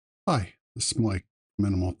Hi, this is Mike,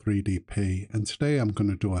 Minimal 3DP, and today I'm going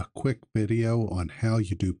to do a quick video on how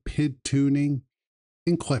you do PID tuning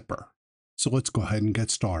in Klipper. So let's go ahead and get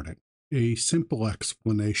started. A simple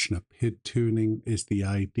explanation of PID tuning is the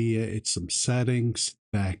idea it's some settings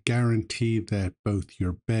that guarantee that both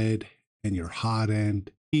your bed and your hot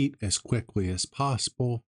end heat as quickly as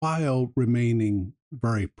possible while remaining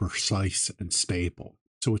very precise and stable.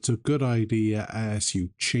 So it's a good idea as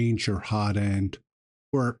you change your hot end,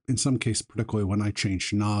 or in some cases, particularly when I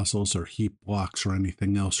change nozzles or heat blocks or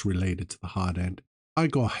anything else related to the hot end, I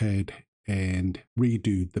go ahead and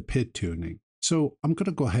redo the PID tuning. So I'm going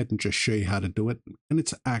to go ahead and just show you how to do it. And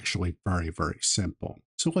it's actually very, very simple.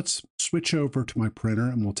 So let's switch over to my printer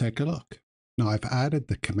and we'll take a look. Now I've added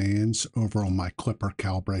the commands over on my Klipper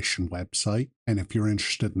calibration website. And if you're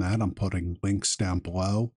interested in that, I'm putting links down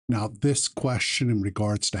below. Now this question in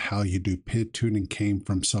regards to how you do PID tuning came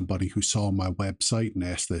from somebody who saw my website and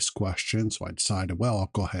asked this question. So I decided, well,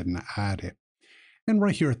 I'll go ahead and add it. And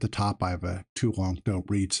right here at the top, I have a too long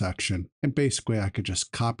don't read section. And basically I could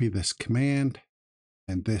just copy this command.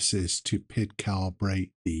 And this is to PID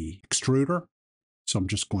calibrate the extruder. So I'm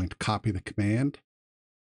just going to copy the command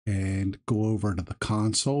and go over to the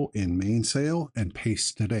console in Mainsail and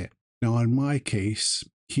paste it in. Now in my case,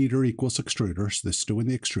 heater equals extruder, so this is doing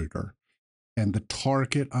the extruder, and the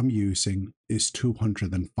target I'm using is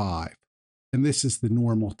 205. And this is the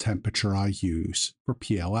normal temperature I use for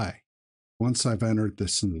PLA. Once I've entered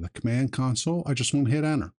this into the command console, I just want to hit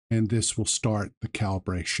enter, and this will start the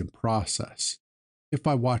calibration process. If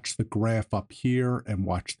I watch the graph up here and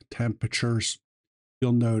watch the temperatures,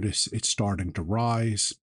 you'll notice it's starting to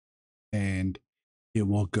rise, and it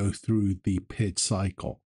will go through the PID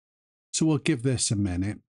cycle. So we'll give this a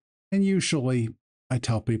minute. And usually I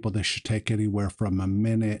tell people this should take anywhere from a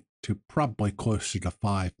minute to probably closer to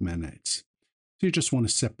 5 minutes. So you just want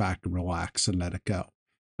to sit back and relax and let it go.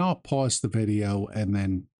 Now I'll pause the video and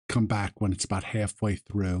then come back when it's about halfway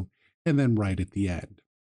through and then right at the end.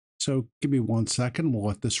 So give me 1 second, we'll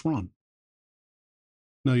let this run.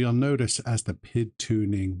 Now you'll notice as the PID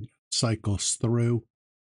tuning cycles through,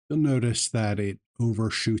 you'll notice that it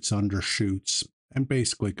overshoots, undershoots, and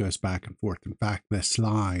basically goes back and forth. In fact, this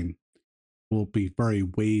line will be very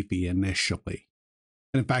wavy initially.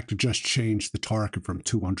 And in fact, it just changed the target from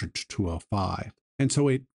 200 to 205. And so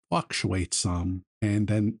it fluctuates some and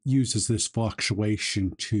then uses this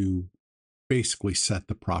fluctuation to basically set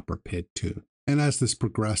the proper PID tune. And as this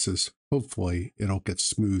progresses, hopefully it'll get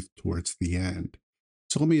smooth towards the end.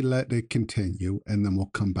 So let me let it continue and then we'll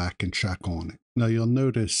come back and check on it. Now you'll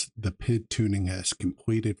notice the PID tuning has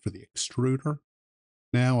completed for the extruder.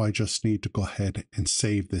 Now I just need to go ahead and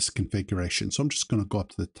save this configuration. So I'm just going to go up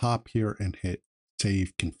to the top here and hit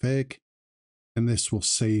save config. And this will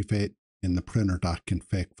save it in the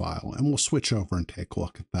printer.config file. And we'll switch over and take a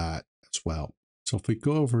look at that as well. So if we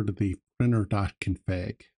go over to the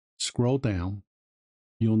printer.config, scroll down,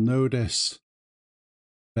 you'll notice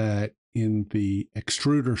that in the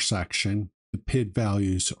extruder section, the PID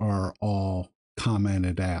values are all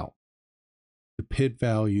commented out. The PID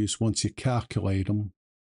values, once you calculate them,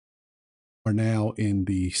 are now in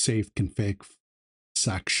the save config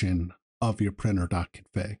section of your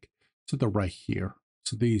printer.config. So they're right here.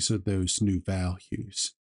 So these are those new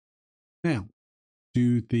values. Now,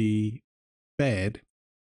 do the bed.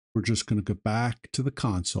 We're just going to go back to the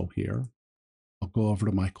console here. I'll go over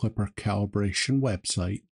to my Klipper calibration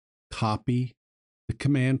website, copy the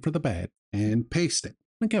command for the bed, and paste it.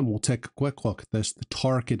 Again, we'll take a quick look at this. The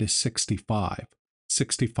target is 65.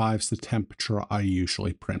 65 is the temperature I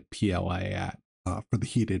usually print PLA at for the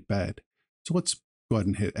heated bed. So let's go ahead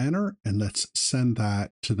and hit enter, and let's send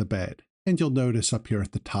that to the bed. And you'll notice up here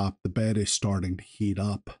at the top, the bed is starting to heat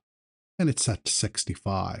up, and it's set to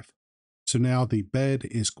 65. So now the bed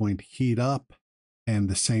is going to heat up, and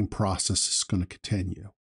the same process is going to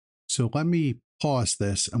continue. So let me pause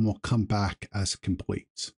this, and we'll come back as it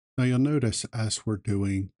completes. Now you'll notice as we're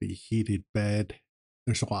doing the heated bed,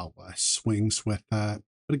 there's a lot less swings with that.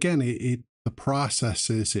 But again, the process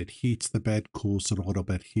is it heats the bed, cools it a little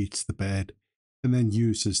bit, heats the bed, and then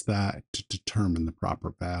uses that to determine the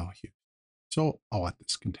proper value. So I'll let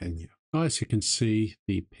this continue. Now, as you can see,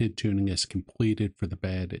 the PID tuning is completed for the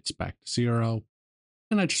bed. It's back to 0.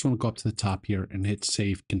 And I just want to go up to the top here and hit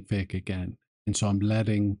save config again. And so I'm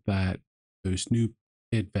letting those new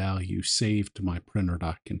PID values save to my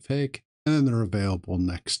printer.config, and then they're available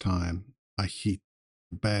next time I heat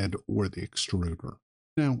the bed or the extruder.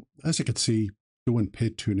 Now, as you can see, doing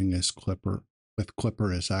PID tuning with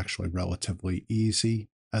Klipper is actually relatively easy.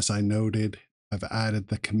 As I noted, I've added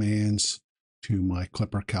the commands to my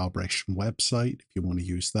Klipper calibration website if you want to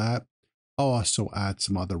use that. I'll also add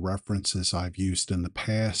some other references I've used in the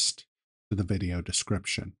past to the video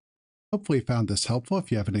description. Hopefully you found this helpful.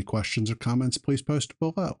 If you have any questions or comments, please post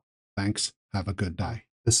below. Thanks. Have a good day.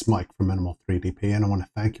 This is Mike from Minimal 3DP, and I want to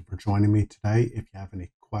thank you for joining me today. If you have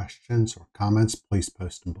any questions or comments, please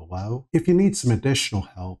post them below. If you need some additional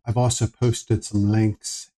help, I've also posted some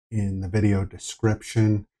links in the video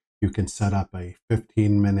description. You can set up a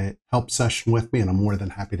 15-minute help session with me, and I'm more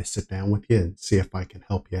than happy to sit down with you and see if I can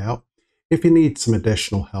help you out. If you need some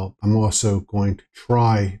additional help, I'm also going to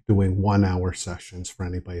try doing 1-hour sessions for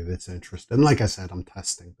anybody that's interested. And like I said, I'm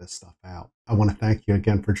testing this stuff out. I want to thank you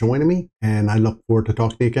again for joining me, and I look forward to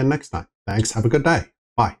talking to you again next time. Thanks. Have a good day.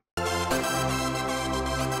 Bye.